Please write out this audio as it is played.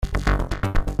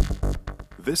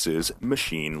This is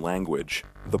Machine Language,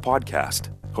 the podcast,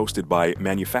 hosted by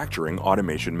Manufacturing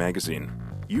Automation Magazine.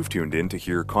 You've tuned in to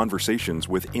hear conversations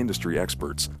with industry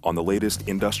experts on the latest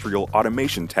industrial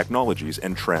automation technologies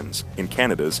and trends in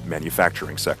Canada's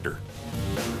manufacturing sector.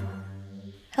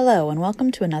 Hello, and welcome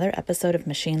to another episode of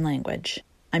Machine Language.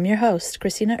 I'm your host,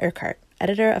 Christina Urquhart,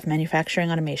 editor of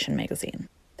Manufacturing Automation Magazine.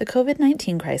 The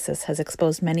COVID-19 crisis has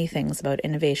exposed many things about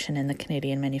innovation in the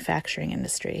Canadian manufacturing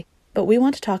industry, but we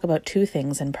want to talk about two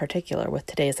things in particular with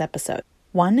today's episode.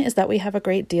 One is that we have a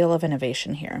great deal of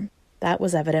innovation here. That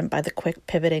was evident by the quick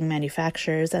pivoting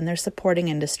manufacturers and their supporting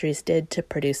industries did to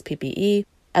produce PPE,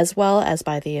 as well as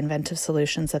by the inventive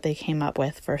solutions that they came up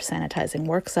with for sanitizing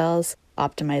work cells,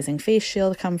 optimizing face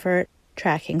shield comfort,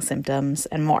 tracking symptoms,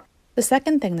 and more. The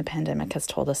second thing the pandemic has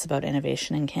told us about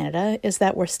innovation in Canada is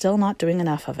that we're still not doing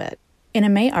enough of it. In a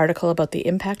May article about the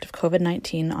impact of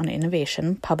COVID-19 on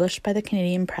innovation published by the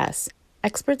Canadian Press,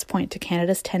 experts point to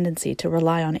Canada's tendency to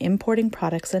rely on importing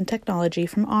products and technology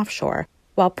from offshore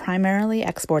while primarily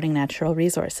exporting natural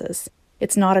resources.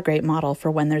 It's not a great model for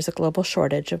when there's a global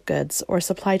shortage of goods or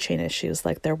supply chain issues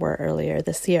like there were earlier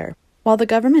this year. While the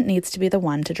government needs to be the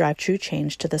one to drive true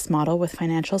change to this model with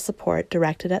financial support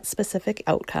directed at specific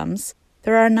outcomes,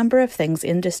 there are a number of things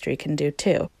industry can do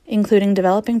too, including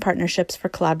developing partnerships for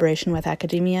collaboration with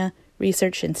academia,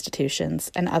 research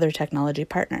institutions, and other technology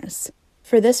partners.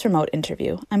 For this remote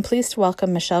interview, I'm pleased to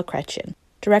welcome Michelle Chrétien,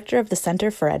 Director of the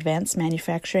Centre for Advanced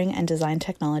Manufacturing and Design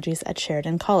Technologies at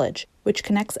Sheridan College, which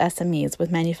connects SMEs with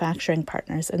manufacturing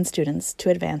partners and students to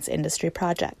advance industry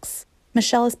projects.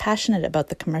 Michelle is passionate about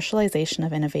the commercialization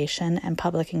of innovation and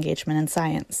public engagement in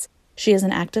science. She is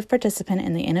an active participant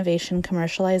in the innovation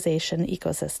commercialization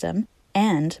ecosystem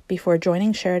and, before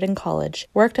joining Sheridan College,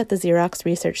 worked at the Xerox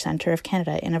Research Centre of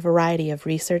Canada in a variety of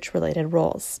research-related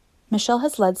roles. Michelle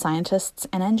has led scientists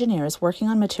and engineers working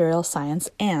on material science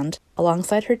and,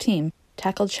 alongside her team,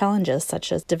 tackled challenges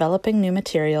such as developing new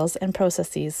materials and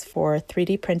processes for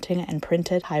 3D printing and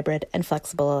printed, hybrid, and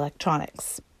flexible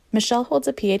electronics. Michelle holds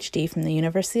a PhD from the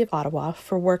University of Ottawa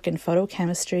for work in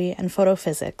photochemistry and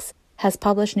photophysics, has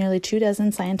published nearly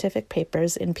 24 scientific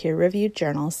papers in peer-reviewed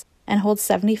journals, and holds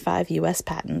 75 U.S.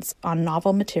 patents on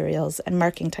novel materials and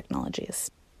marking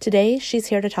technologies. Today, she's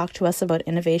here to talk to us about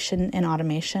innovation in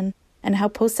automation and how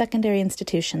post-secondary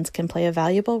institutions can play a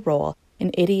valuable role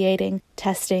in ideating,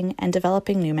 testing, and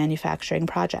developing new manufacturing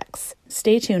projects.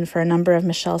 Stay tuned for a number of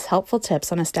Michelle's helpful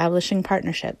tips on establishing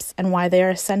partnerships and why they are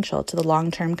essential to the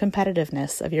long-term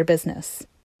competitiveness of your business.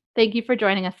 Thank you for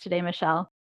joining us today, Michelle.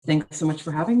 Thanks so much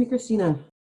for having me, Christina.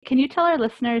 Can you tell our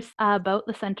listeners about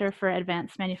the Centre for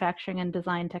Advanced Manufacturing and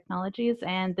Design Technologies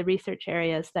and the research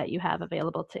areas that you have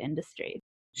available to industry?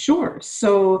 Sure.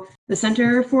 So the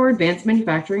Center for Advanced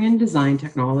Manufacturing and Design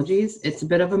Technologies, it's a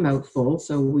bit of a mouthful,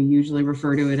 so we usually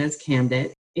refer to it as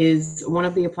CAMDIT, is one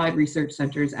of the applied research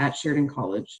centers at Sheridan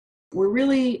College. We're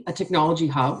really a technology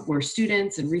hub where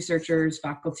students and researchers,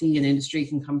 faculty, and industry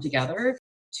can come together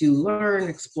to learn,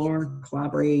 explore,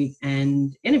 collaborate,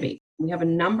 and innovate. We have a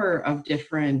number of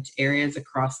different areas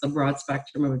across the broad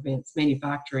spectrum of advanced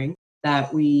manufacturing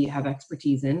that we have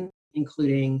expertise in,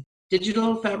 including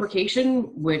digital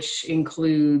fabrication, which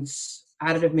includes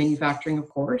additive manufacturing, of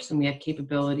course, and we have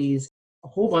capabilities, a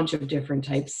whole bunch of different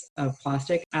types of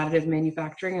plastic additive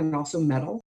manufacturing and also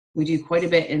metal. We do quite a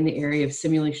bit in the area of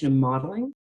simulation and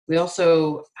modeling. We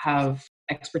also have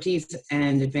expertise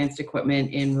and advanced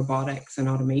equipment in robotics and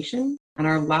automation. And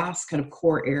our last kind of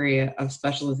core area of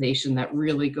specialization that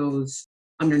really goes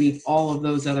underneath all of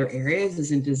those other areas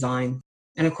is in design.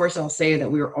 And of course, I'll say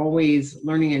that we're always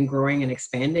learning and growing and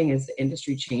expanding as the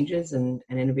industry changes and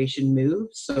innovation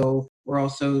moves. So we're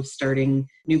also starting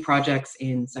new projects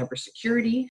in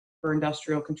cybersecurity for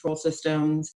industrial control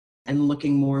systems and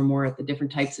looking more and more at the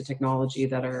different types of technology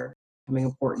that are becoming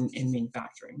important in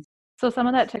manufacturing. So some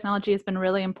of that technology has been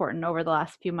really important over the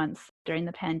last few months during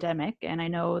the pandemic, and I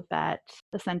know that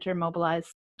the center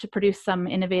mobilized to produce some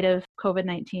innovative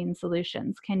COVID-19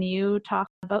 solutions. Can you talk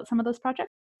about some of those projects?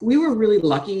 We were really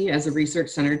lucky as a research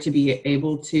center to be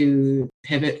able to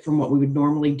pivot from what we would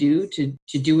normally do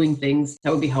to doing things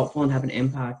that would be helpful and have an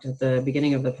impact at the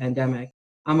beginning of the pandemic.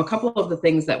 A couple of the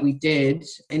things that we did,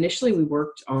 initially we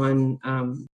worked on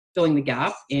filling the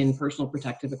gap in personal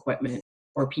protective equipment,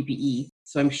 or PPE.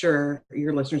 So I'm sure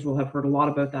your listeners will have heard a lot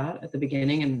about that at the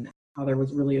beginning and how there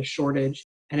was really a shortage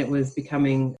and it was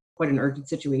becoming quite an urgent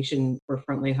situation for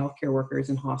frontline healthcare workers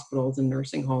in hospitals and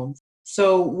nursing homes.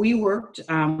 So we worked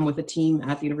with a team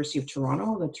at the University of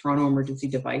Toronto, the Toronto Emergency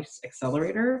Device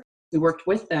Accelerator. We worked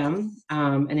with them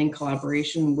and in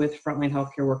collaboration with frontline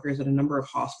healthcare workers at a number of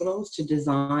hospitals to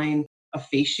design a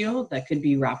face shield that could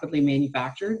be rapidly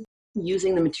manufactured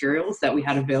using the materials that we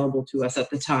had available to us at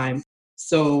the time.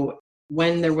 So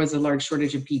when there was a large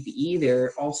shortage of PPE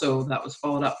there, also that was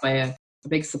followed up by a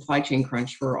big supply chain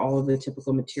crunch for all of the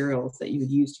typical materials that you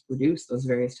would use to produce those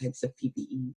various types of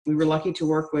PPE. We were lucky to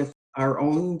work with our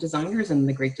own designers and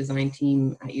the great design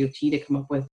team at U of T to come up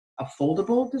with a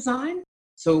foldable design.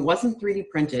 So it wasn't 3D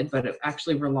printed, but it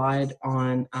actually relied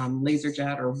on laser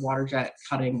jet or water jet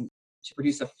cutting to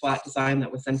produce a flat design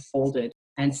that was then folded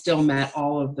and still met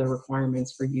all of the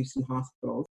requirements for use in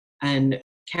hospitals. And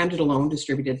Camden alone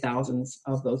distributed thousands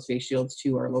of those face shields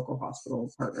to our local hospital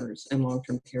partners and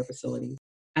long-term care facilities.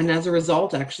 And as a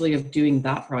result, actually, of doing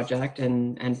that project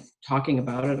and talking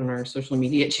about it on our social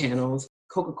media channels,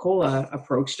 Coca-Cola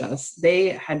approached us. They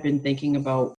had been thinking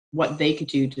about what they could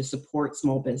do to support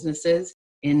small businesses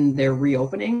in their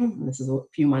reopening. This is a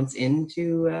few months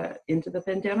into the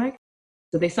pandemic.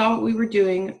 So they saw what we were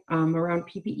doing around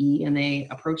PPE, and they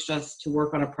approached us to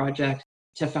work on a project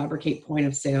to fabricate point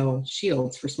of sale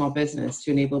shields for small business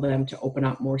to enable them to open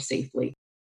up more safely.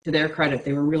 To their credit,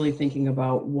 they were really thinking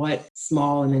about what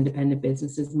small and independent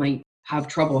businesses might have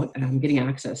trouble getting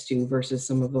access to versus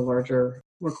some of the larger,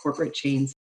 more corporate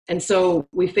chains. And so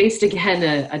we faced again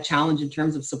a challenge in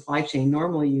terms of supply chain.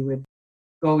 Normally you would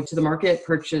go to the market,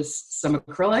 purchase some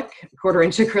acrylic,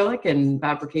 quarter-inch acrylic, and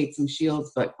fabricate some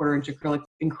shields, but quarter-inch acrylic,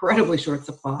 incredibly short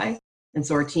supply. And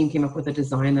so our team came up with a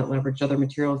design that leveraged other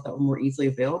materials that were more easily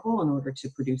available in order to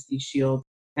produce these shields.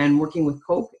 And working with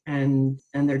Coke and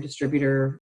their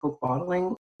distributor, Coke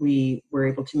Bottling, we were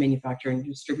able to manufacture and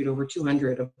distribute over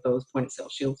 200 of those point-of-sale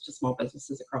shields to small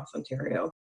businesses across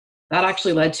Ontario. That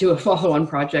actually led to a follow-on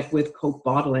project with Coke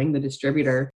Bottling, the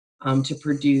distributor, to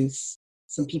produce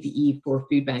some PPE for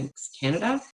Food Banks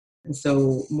Canada. And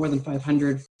so more than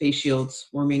 500 face shields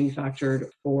were manufactured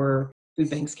for Food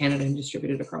Banks Canada and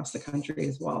distributed across the country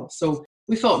as well. So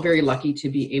we felt very lucky to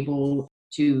be able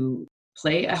to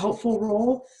play a helpful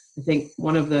role. I think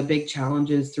one of the big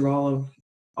challenges through all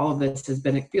of this has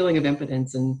been a feeling of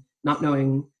impotence and not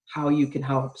knowing how you can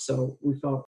help. So we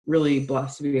felt really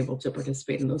blessed to be able to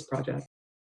participate in those projects.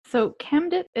 So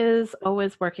CAMDIT is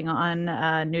always working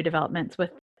on new developments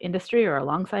with industry or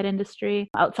alongside industry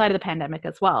outside of the pandemic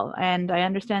as well. And I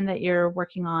understand that you're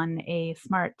working on a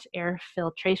smart air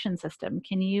filtration system.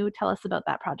 Can you tell us about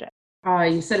that project?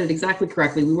 You said it exactly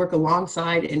correctly. We work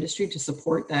alongside industry to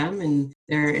support them in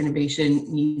their innovation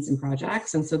needs and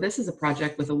projects. And so this is a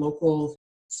project with a local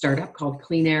startup called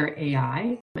Clean Air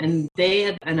AI. And they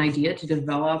had an idea to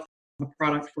develop a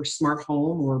product for smart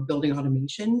home or building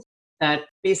automation that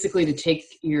basically to take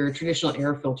your traditional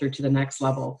air filter to the next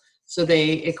level. So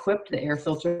they equipped the air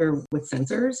filter with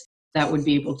sensors that would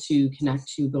be able to connect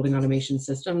to building automation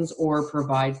systems or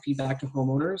provide feedback to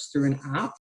homeowners through an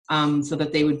app so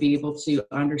that they would be able to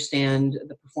understand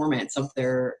the performance of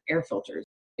their air filters.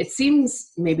 It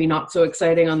seems maybe not so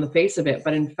exciting on the face of it,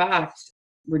 but in fact,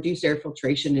 reduced air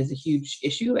filtration is a huge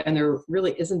issue and there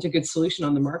really isn't a good solution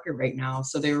on the market right now.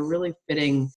 So they were really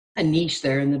fitting a niche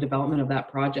there in the development of that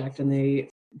project, and they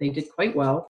did quite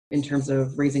well in terms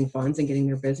of raising funds and getting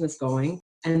their business going.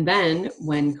 And then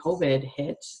when COVID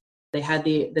hit, they had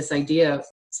this idea,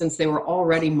 since they were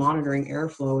already monitoring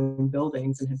airflow in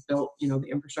buildings and had built, the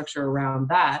infrastructure around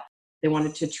that, they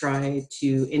wanted to try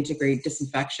to integrate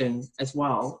disinfection as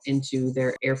well into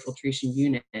their air filtration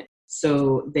unit.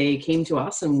 So they came to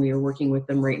us and we are working with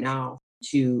them right now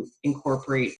to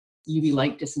incorporate UV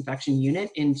light disinfection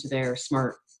unit into their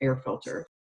smart air filter.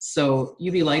 So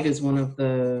UV light is one of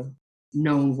the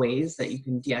known ways that you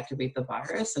can deactivate the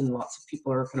virus, and lots of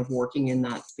people are kind of working in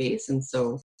that space. And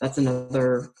so that's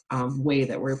another way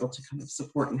that we're able to kind of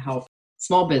support and help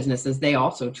small businesses. They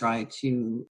also try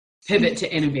to pivot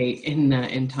to innovate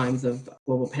in times of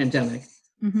global pandemic.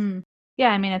 Mm-hmm. Yeah,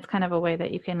 I mean, it's kind of a way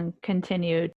that you can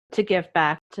continue to give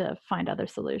back to find other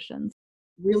solutions.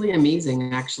 Really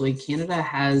amazing, actually. Canada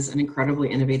has an incredibly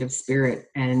innovative spirit.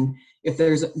 And if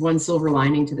there's one silver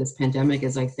lining to this pandemic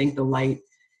is I think the light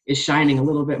is shining a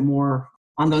little bit more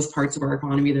on those parts of our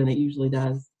economy than it usually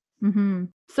does. Mm-hmm.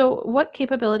 So what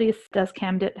capabilities does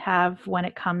CAMDIT have when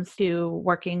it comes to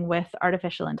working with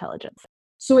artificial intelligence?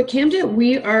 So at CAMDIT,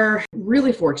 we are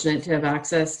really fortunate to have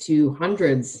access to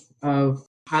hundreds of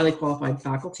highly qualified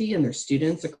faculty and their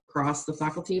students across the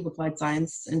Faculty of Applied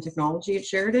Science and Technology at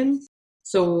Sheridan.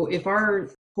 So if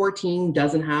our core team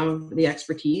doesn't have the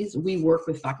expertise, we work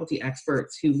with faculty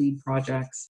experts who lead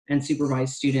projects and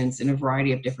supervise students in a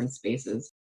variety of different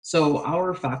spaces. So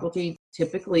our faculty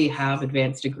typically have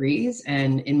advanced degrees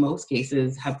and in most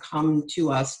cases have come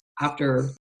to us after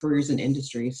careers in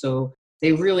industry. So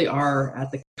they really are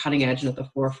at the cutting edge and at the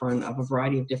forefront of a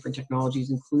variety of different technologies,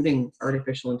 including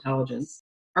artificial intelligence.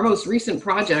 Our most recent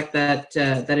project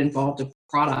that involved a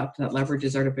product that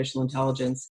leverages artificial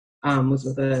intelligence was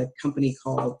with a company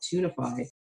called Tunify,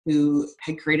 who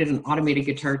had created an automated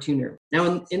guitar tuner.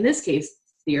 Now, in this case,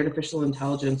 the artificial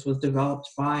intelligence was developed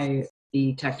by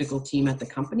the technical team at the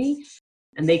company,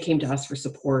 and they came to us for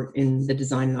support in the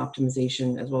design and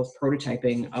optimization as well as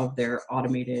prototyping of their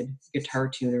automated guitar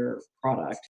tuner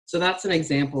product. So that's an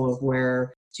example of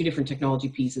where two different technology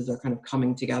pieces are kind of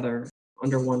coming together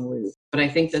under one roof. But I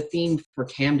think the theme for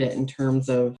CAMDIT in terms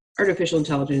of artificial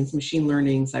intelligence, machine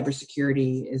learning,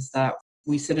 cybersecurity is that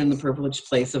we sit in the privileged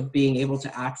place of being able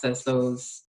to access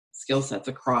those skill sets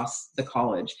across the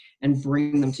college and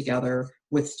bring them together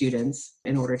with students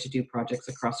in order to do projects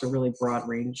across a really broad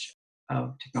range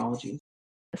of technologies.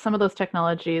 Some of those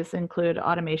technologies include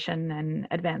automation and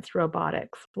advanced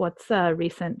robotics. What's a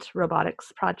recent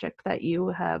robotics project that you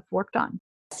have worked on?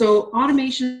 So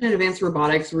automation and advanced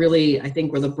robotics really, I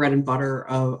think, were the bread and butter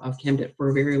of CAMDIT for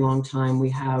a very long time. We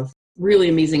have really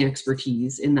amazing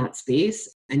expertise in that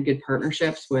space and good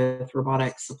partnerships with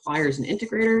robotics suppliers and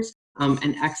integrators,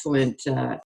 and excellent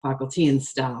faculty and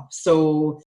staff.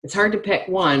 So it's hard to pick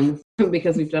one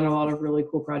because we've done a lot of really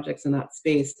cool projects in that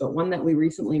space, but one that we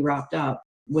recently wrapped up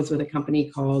was with a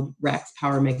company called Rex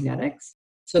Power Magnetics.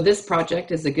 So this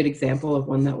project is a good example of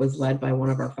one that was led by one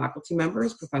of our faculty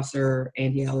members, Professor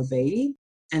Andy Alabaidi.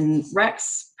 And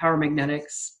Rex Power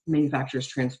Magnetics manufactures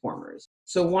transformers.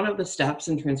 So one of the steps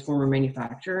in transformer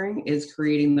manufacturing is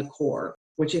creating the core,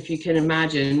 which, if you can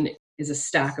imagine, is a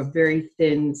stack of very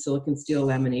thin silicon steel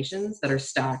laminations that are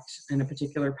stacked in a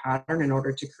particular pattern in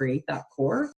order to create that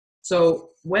core. So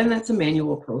when that's a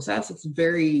manual process, it's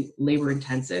very labor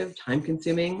intensive, time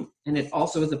consuming, and it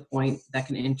also is a point that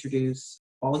can introduce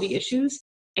quality issues.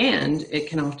 And it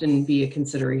can often be a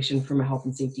consideration from a health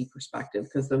and safety perspective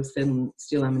because those thin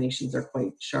steel laminations are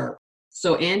quite sharp.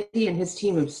 So Andy and his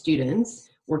team of students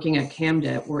working at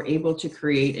CAMDIT were able to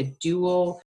create a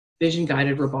dual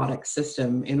vision-guided robotic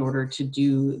system in order to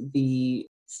do the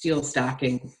steel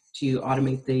stacking to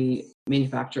automate the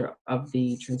manufacture of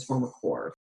the transformer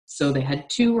core. So they had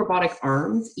two robotic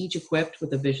arms, each equipped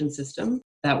with a vision system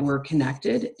that were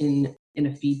connected in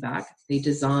a feedback. They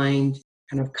designed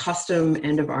kind of custom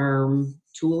end-of-arm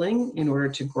tooling in order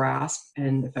to grasp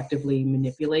and effectively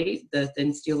manipulate the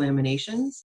thin steel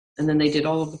laminations. And then they did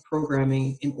all of the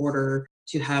programming in order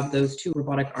to have those two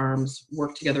robotic arms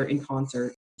work together in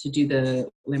concert to do the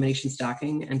lamination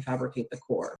stacking and fabricate the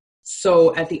core.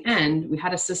 So at the end, we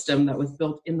had a system that was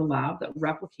built in the lab that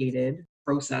replicated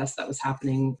process that was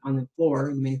happening on the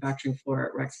floor, the manufacturing floor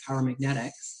at Rex Power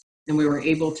Magnetics. And we were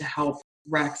able to help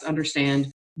Rex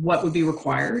understand what would be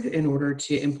required in order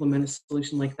to implement a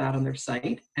solution like that on their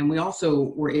site. And we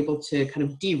also were able to kind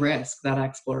of de-risk that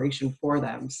exploration for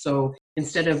them. So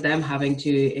instead of them having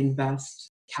to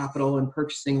invest capital in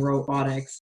purchasing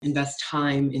robotics, invest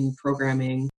time in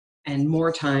programming, and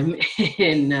more time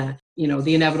in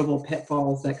the inevitable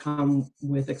pitfalls that come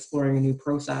with exploring a new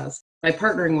process. By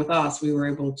partnering with us, we were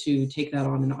able to take that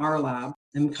on in our lab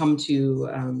and come to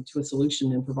a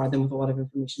solution and provide them with a lot of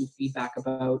information and feedback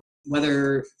about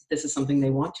whether this is something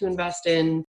they want to invest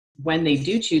in. When they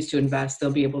do choose to invest,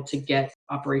 they'll be able to get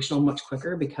operational much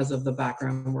quicker because of the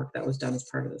background work that was done as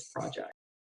part of this project.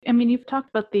 I mean, you've talked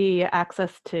about the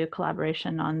access to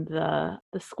collaboration on the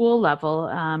school level.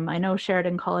 I know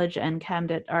Sheridan College and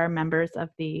CAMDIT are members of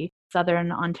the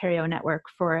Southern Ontario Network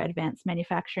for Advanced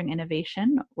Manufacturing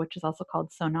Innovation, which is also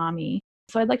called SONAMI.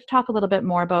 So I'd like to talk a little bit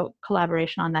more about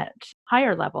collaboration on that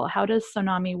higher level. How does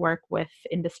SONAMI work with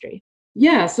industry?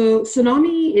 Yeah, so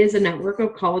SONAMI is a network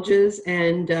of colleges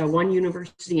and one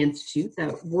university institute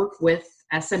that work with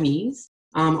SMEs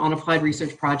on applied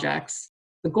research projects.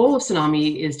 The goal of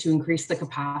SONAMI is to increase the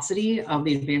capacity of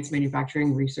the advanced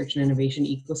manufacturing research and innovation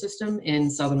ecosystem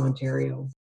in Southern Ontario.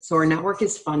 So our network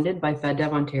is funded by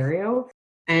FedDev Ontario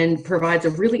and provides a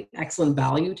really excellent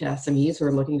value to SMEs who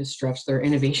are looking to stretch their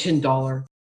innovation dollar.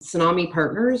 SONAMI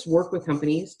partners work with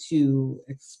companies to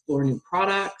explore new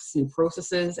products, new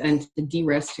processes, and to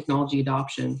de-risk technology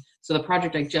adoption. So the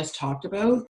project I just talked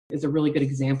about is a really good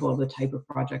example of the type of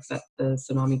projects that the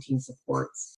SONAMI team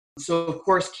supports. So of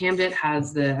course, CAMDIT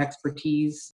has the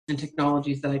expertise and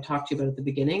technologies that I talked to you about at the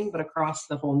beginning, but across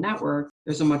the whole network,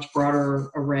 there's a much broader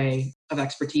array of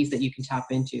expertise that you can tap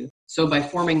into. So by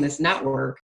forming this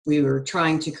network, we were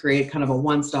trying to create kind of a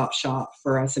one-stop shop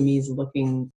for SMEs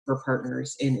looking for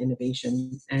partners in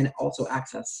innovation and also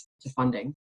access to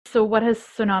funding. So what has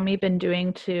SONAMI been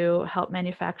doing to help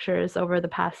manufacturers over the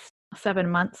past 7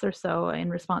 months or so in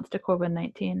response to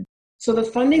COVID-19? So the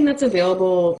funding that's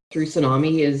available through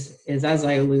Tsunami is as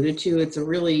I alluded to, it's a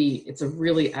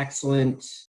really excellent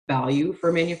value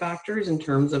for manufacturers in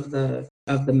terms of the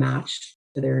match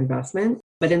to their investment.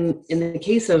 But in the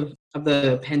case of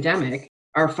the pandemic,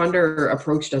 our funder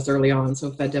approached us early on.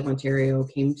 So FedDev Ontario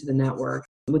came to the network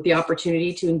with the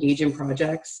opportunity to engage in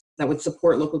projects that would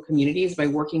support local communities by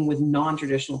working with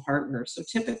non-traditional partners. So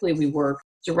typically we work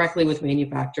directly with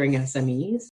manufacturing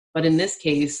SMEs, but in this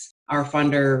case, our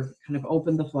funder kind of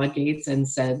opened the floodgates and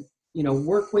said,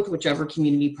 work with whichever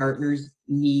community partners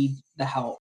need the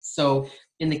help. So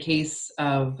in the case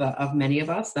of many of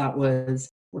us, that was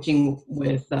working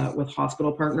with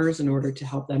hospital partners in order to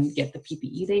help them get the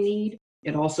PPE they need.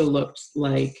 It also looked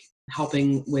like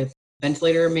helping with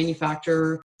ventilator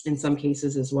manufacturer in some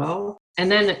cases as well. And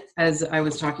then, as I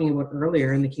was talking about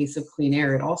earlier, in the case of Clean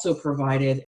Air, it also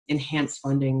provided enhanced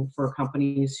funding for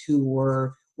companies who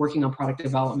were working on product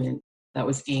development that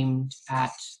was aimed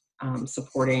at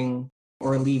supporting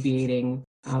or alleviating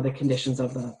the conditions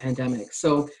of the pandemic.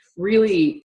 So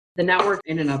really, the network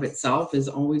in and of itself is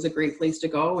always a great place to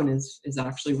go and is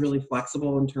actually really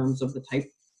flexible in terms of the type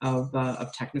of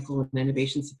technical and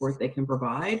innovation support they can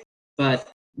provide.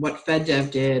 But what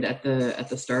FedDev did at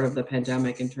the start of the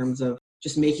pandemic in terms of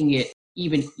just making it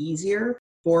even easier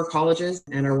for colleges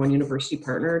and our One University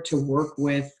partner to work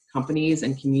with companies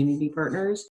and community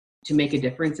partners to make a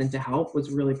difference and to help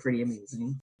was really pretty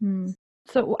amazing.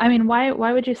 So,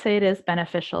 why would you say it is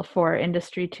beneficial for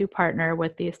industry to partner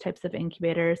with these types of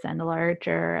incubators and the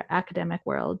larger academic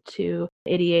world to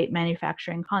ideate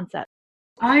manufacturing concepts?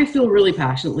 I feel really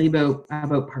passionately about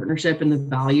partnership and the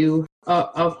value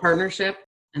of partnership,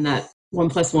 and that 1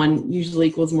 + 1 usually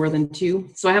equals more than 2.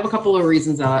 So I have a couple of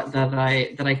reasons that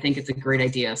I think it's a great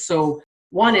idea. So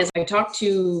one is I talk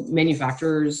to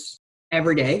manufacturers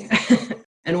every day.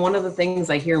 And one of the things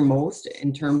I hear most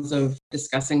in terms of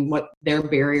discussing what their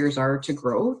barriers are to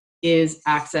growth is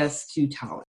access to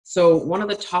talent. So one of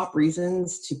the top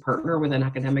reasons to partner with an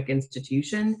academic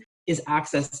institution is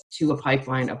access to a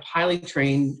pipeline of highly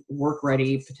trained,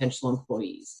 work-ready potential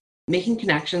employees. Making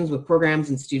connections with programs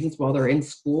and students while they're in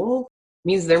school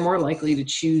means they're more likely to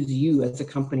choose you as a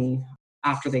company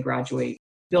after they graduate.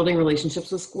 Building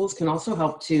relationships with schools can also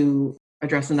help to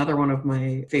address another one of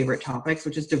my favorite topics,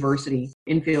 which is diversity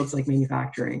in fields like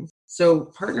manufacturing.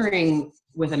 So partnering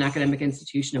with an academic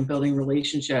institution and building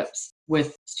relationships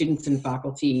with students and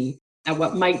faculty at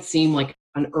what might seem like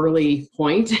an early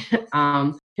point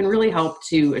can really help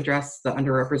to address the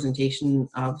underrepresentation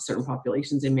of certain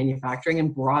populations in manufacturing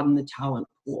and broaden the talent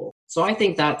pool. So I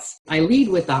think I lead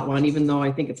with that one, even though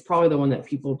I think it's probably the one that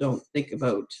people don't think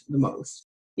about the most.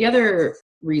 The other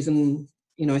reason,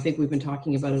 I think we've been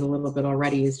talking about it a little bit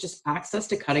already, is just access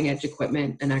to cutting edge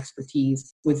equipment and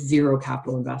expertise with zero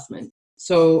capital investment.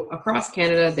 So across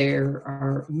Canada, there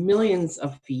are millions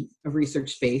of feet of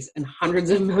research space and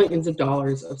hundreds of millions of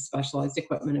dollars of specialized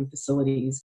equipment and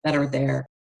facilities that are there.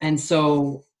 And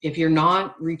so if you're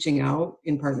not reaching out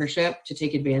in partnership to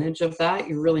take advantage of that,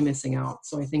 you're really missing out.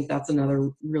 So I think that's another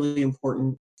really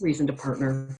important reason to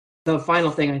partner. The final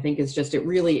thing I think is just it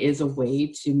really is a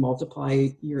way to multiply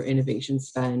your innovation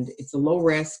spend. It's a low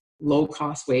risk, low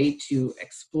cost way to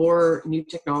explore new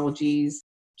technologies,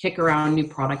 kick around new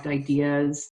product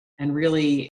ideas, and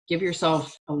really give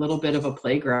yourself a little bit of a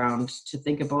playground to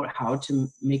think about how to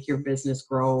make your business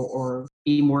grow or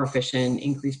be more efficient,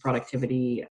 increase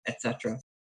productivity, etc.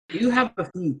 You have a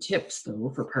few tips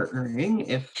though for partnering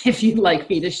if you'd like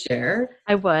me to share.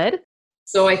 I would.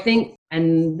 So I think,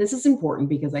 and this is important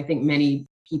because I think many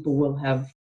people will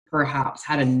have perhaps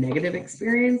had a negative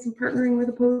experience in partnering with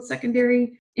a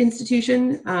post-secondary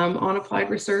institution on applied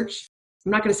research.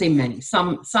 I'm not going to say many,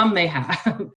 some may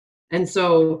have. And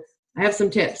so I have some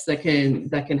tips that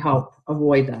can help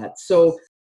avoid that. So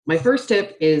my first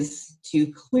tip is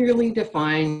to clearly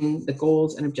define the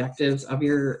goals and objectives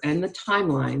and the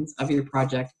timelines of your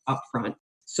project upfront.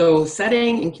 So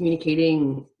setting and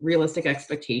communicating realistic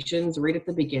expectations right at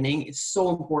the beginning is so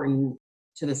important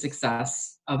to the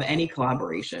success of any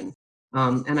collaboration.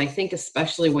 And I think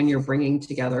especially when you're bringing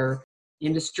together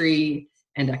industry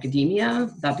and academia,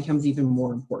 that becomes even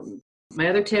more important. My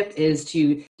other tip is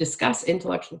to discuss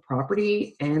intellectual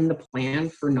property and the plan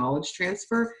for knowledge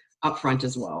transfer upfront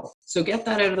as well. So get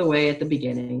that out of the way at the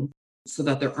beginning so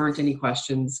that there aren't any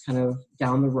questions kind of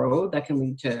down the road that can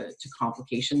lead to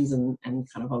complications and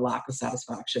kind of a lack of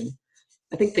satisfaction.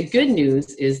 I think the good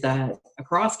news is that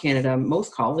across Canada,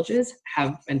 most colleges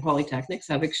and polytechnics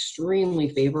have extremely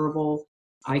favorable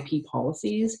IP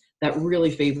policies that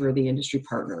really favor the industry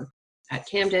partner. At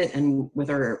CAMDIT and with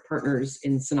our partners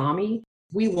in Tsunami,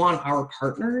 we want our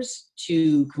partners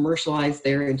to commercialize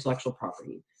their intellectual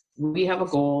property. We have a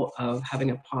goal of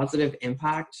having a positive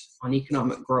impact on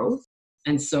economic growth.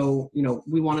 And so,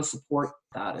 we want to support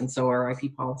that. And so our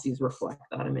IP policies reflect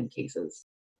that in many cases.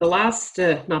 The last,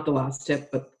 not the last tip,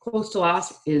 but close to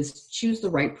last, is choose the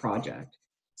right project.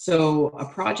 So a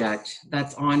project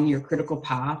that's on your critical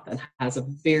path and has a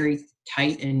very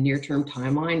tight and near-term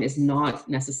timeline is not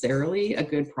necessarily a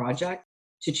good project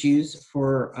to choose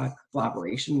for a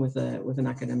collaboration with an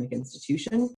academic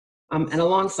institution. And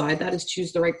alongside that is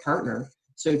choose the right partner.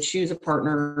 So choose a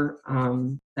partner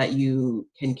that you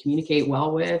can communicate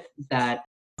well with, that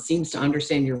seems to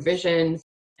understand your vision.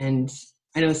 And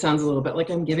I know it sounds a little bit like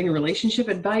I'm giving relationship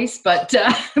advice, but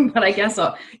I guess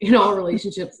in all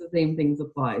relationships, the same things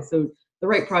apply. So the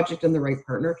right project and the right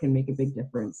partner can make a big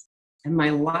difference. And my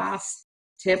last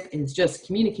tip is just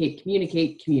communicate.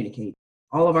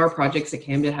 All of our projects at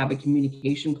CAMDIT have a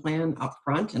communication plan up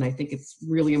front, and I think it's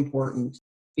really important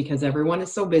because everyone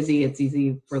is so busy, it's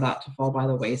easy for that to fall by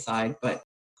the wayside. But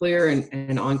clear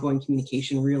and ongoing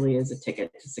communication really is a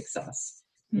ticket to success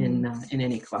in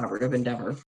any collaborative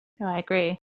endeavor. No, I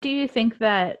agree. Do you think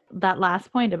that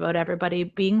last point about everybody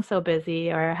being so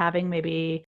busy or having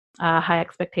maybe high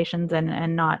expectations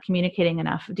and not communicating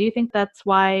enough, do you think that's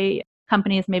why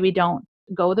companies maybe don't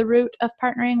go the route of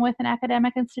partnering with an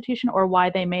academic institution, or why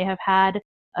they may have had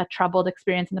a troubled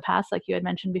experience in the past, like you had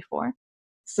mentioned before?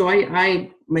 So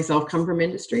I myself come from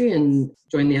industry and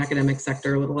joined the academic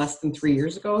sector a little less than 3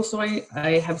 years ago. So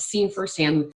I have seen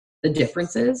firsthand the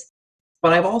differences,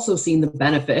 but I've also seen the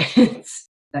benefits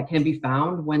that can be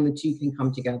found when the two can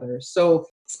come together. So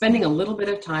spending a little bit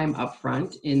of time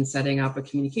upfront in setting up a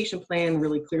communication plan,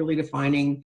 really clearly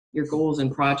defining your goals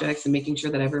and projects and making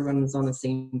sure that everyone is on the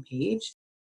same page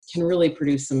can really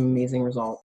produce some amazing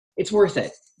results. It's worth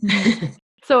it.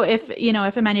 So if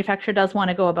a manufacturer does want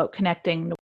to go about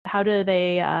connecting, how do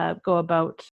they go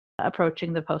about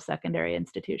approaching the post-secondary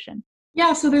institution?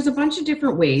 Yeah, so there's a bunch of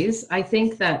different ways. I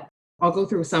think that I'll go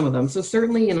through some of them. So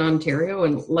certainly in Ontario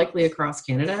and likely across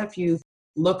Canada, if you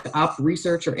look up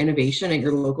research or innovation at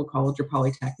your local college or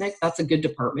polytechnic, that's a good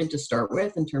department to start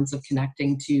with in terms of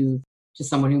connecting to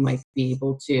someone who might be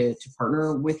able to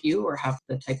partner with you or have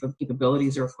the type of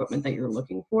capabilities or equipment that you're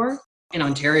looking for. In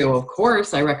Ontario, of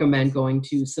course, I recommend going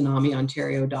to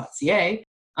tsunamiontario.ca,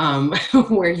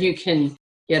 where you can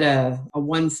get a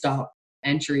one-stop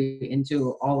entry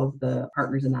into all of the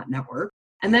partners in that network.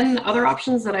 And then other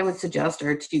options that I would suggest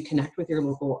are to connect with your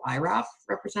local IRAP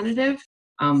representative.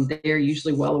 They're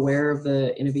usually well aware of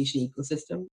the innovation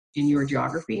ecosystem in your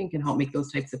geography and can help make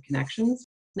those types of connections.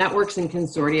 Networks and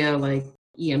consortia like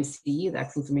EMC, the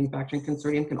Excellence in Manufacturing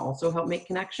Consortium, can also help make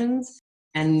connections.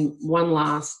 And one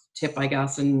last tip, I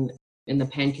guess, in the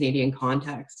pan-Canadian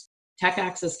context, Tech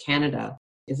Access Canada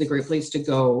is a great place to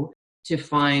go to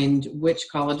find which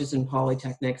colleges and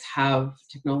polytechnics have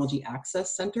technology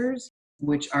access centers,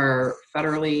 which are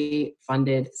federally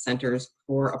funded centers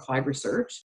for applied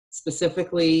research,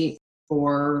 specifically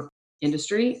for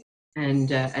industry and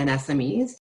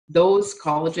SMEs. Those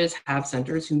colleges have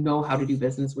centers who know how to do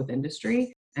business with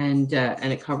industry, and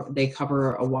they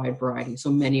cover a wide variety. So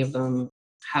many of them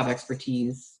have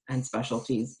expertise and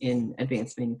specialties in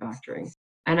advanced manufacturing.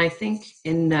 And I think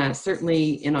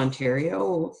certainly in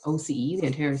Ontario, OCE, the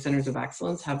Ontario Centers of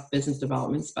Excellence, have business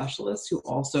development specialists who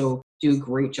also do a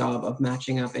great job of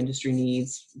matching up industry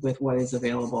needs with what is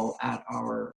available at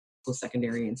our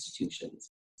post-secondary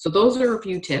institutions. So those are a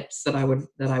few tips that I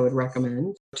would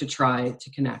recommend to try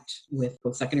to connect with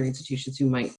post-secondary institutions who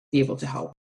might be able to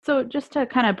help. So just to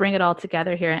kind of bring it all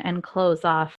together here and close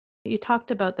off, you talked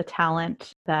about the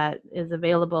talent that is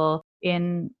available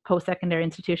in post-secondary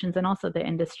institutions and also the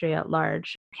industry at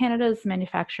large. Canada's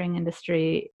manufacturing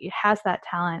industry has that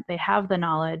talent. They have the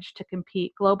knowledge to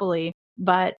compete globally,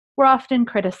 but we're often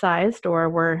criticized, or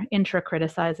we're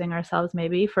intra-criticizing ourselves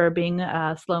maybe, for being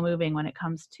slow-moving when it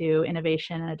comes to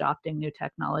innovation and adopting new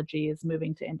technologies,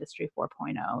 moving to Industry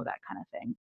 4.0, that kind of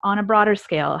thing. On a broader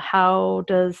scale, how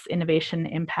does innovation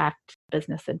impact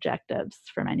business objectives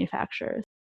for manufacturers?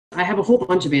 I have a whole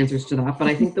bunch of answers to that, but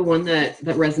I think the one that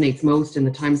resonates most in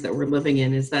the times that we're living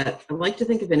in is that I like to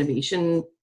think of innovation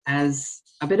as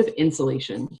a bit of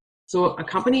insulation. So a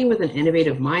company with an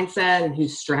innovative mindset and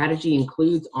whose strategy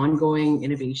includes ongoing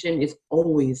innovation is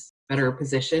always better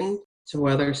positioned to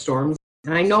weather storms.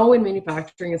 And I know in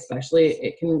manufacturing especially,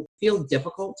 it can feel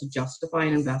difficult to justify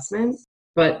an investment.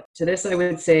 But to this, I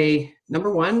would say,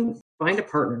 number one, find a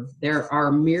partner. There are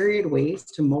myriad ways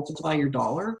to multiply your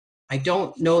dollar. I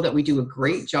don't know that we do a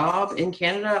great job in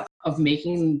Canada of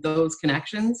making those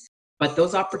connections, but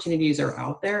those opportunities are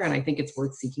out there, and I think it's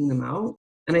worth seeking them out.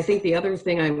 And I think the other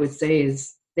thing I would say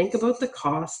is think about the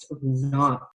cost of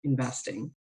not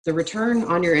investing. The return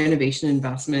on your innovation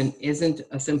investment isn't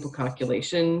a simple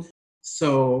calculation.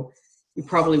 So you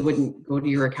probably wouldn't go to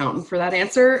your accountant for that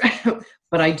answer.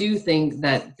 But I do think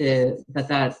that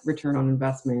that return on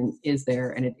investment is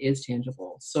there and it is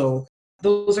tangible. So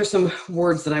those are some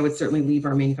words that I would certainly leave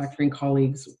our manufacturing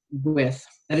colleagues with,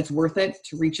 that it's worth it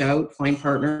to reach out, find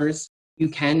partners. You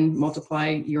can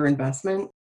multiply your investment.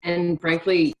 And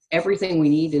frankly, everything we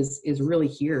need is really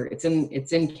here. It's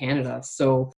in Canada.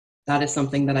 So that is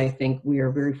something that I think we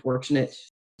are very fortunate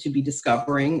to be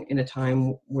discovering in a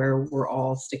time where we're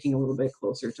all sticking a little bit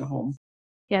closer to home.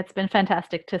 Yeah, it's been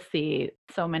fantastic to see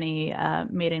so many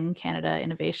Made in Canada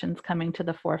innovations coming to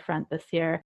the forefront this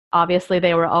year. Obviously,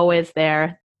 they were always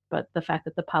there, but the fact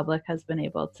that the public has been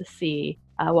able to see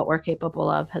what we're capable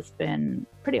of has been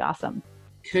pretty awesome.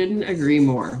 Couldn't agree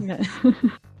more.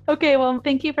 Okay, well,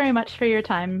 thank you very much for your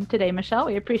time today, Michelle.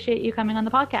 We appreciate you coming on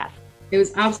the podcast. It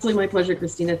was absolutely my pleasure,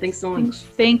 Christina. Thanks so much.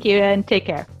 Thank you, and take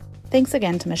care. Thanks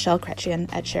again to Michelle Chrétien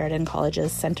at Sheridan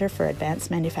College's Center for Advanced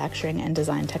Manufacturing and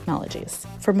Design Technologies.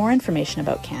 For more information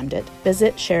about CAMDIT,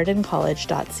 visit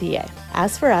sheridancollege.ca.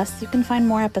 As for us, you can find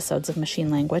more episodes of Machine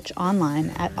Language online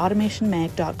at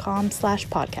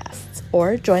automationmag.com/podcasts,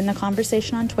 or join the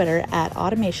conversation on Twitter at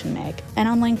automationmag and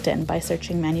on LinkedIn by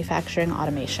searching Manufacturing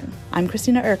Automation. I'm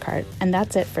Christina Urquhart, and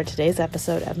that's it for today's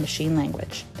episode of Machine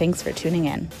Language. Thanks for tuning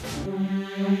in.